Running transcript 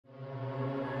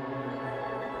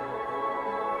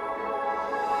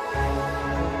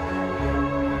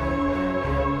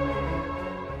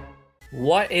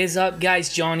What is up,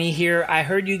 guys? Johnny here. I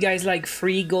heard you guys like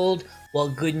free gold. Well,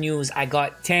 good news. I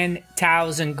got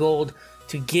 10,000 gold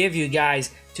to give you guys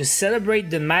to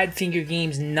celebrate the Mad Finger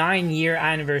Games 9-year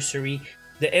anniversary.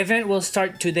 The event will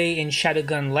start today in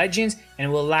Shadowgun Legends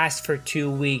and will last for 2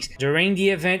 weeks. During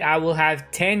the event, I will have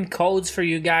 10 codes for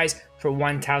you guys for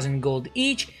 1,000 gold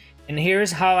each. And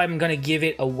here's how I'm gonna give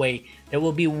it away. There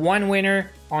will be 1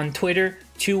 winner on Twitter,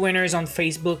 2 winners on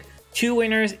Facebook, 2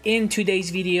 winners in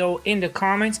today's video in the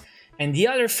comments, and the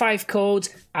other 5 codes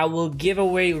I will give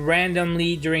away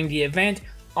randomly during the event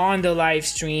on the live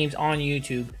streams on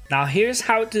YouTube. Now here's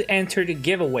how to enter the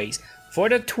giveaways. For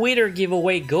the Twitter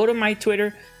giveaway, go to my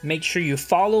Twitter, make sure you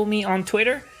follow me on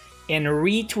Twitter and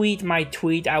retweet my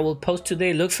tweet I will post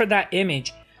today. Look for that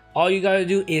image. All you gotta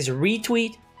do is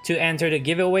retweet to enter the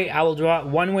giveaway. I will draw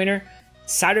 1 winner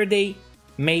Saturday,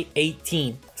 May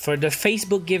 18th. For the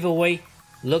Facebook giveaway,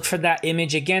 look for that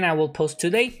image again I will post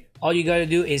today. All you gotta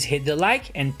do is hit the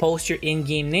like and post your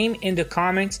in-game name in the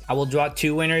comments. I will draw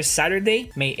 2 winners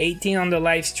Saturday, May 18 on the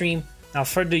live stream. Now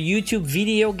for the YouTube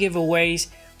video giveaways,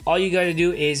 all you gotta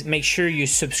do is make sure you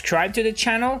subscribe to the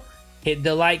channel, hit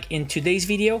the like in today's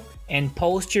video, and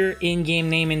post your in-game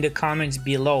name in the comments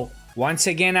below. Once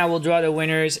again, I will draw the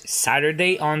winners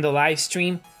Saturday on the live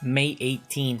stream, May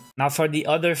 18. Now for the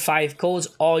other 5 codes,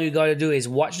 all you gotta do is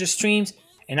watch the streams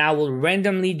and I will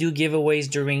randomly do giveaways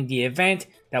during the event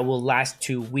that will last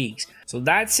 2 weeks. So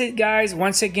that's it, guys.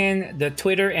 Once again, the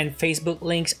Twitter and Facebook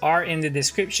links are in the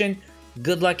description.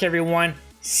 Good luck, everyone.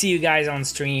 See you guys on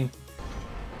stream.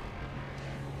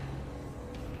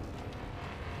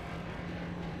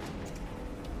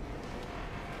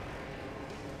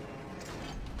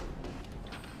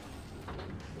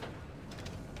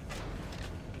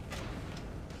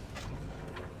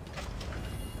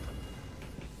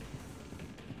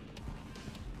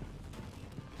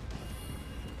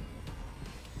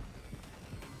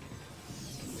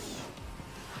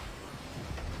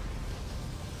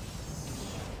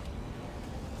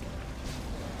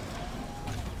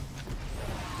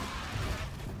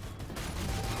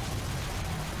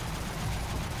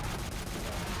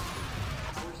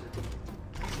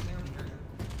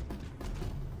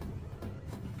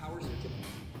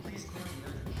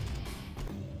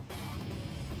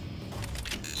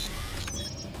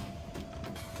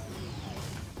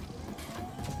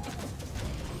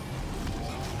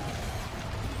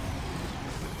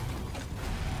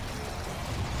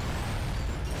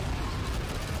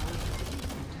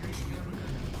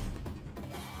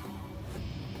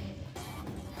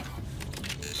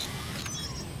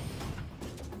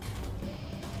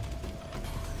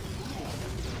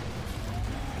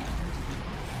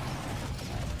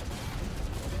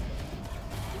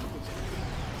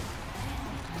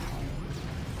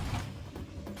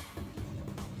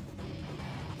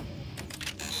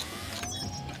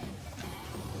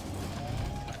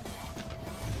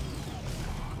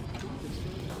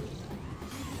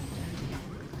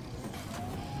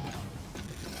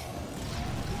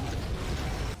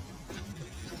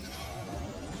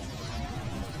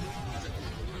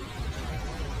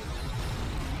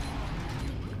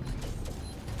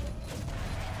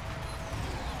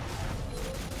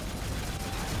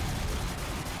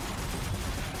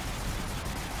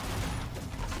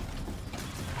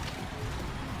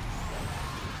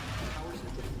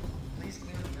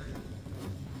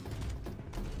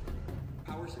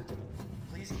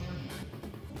 Please clear the area.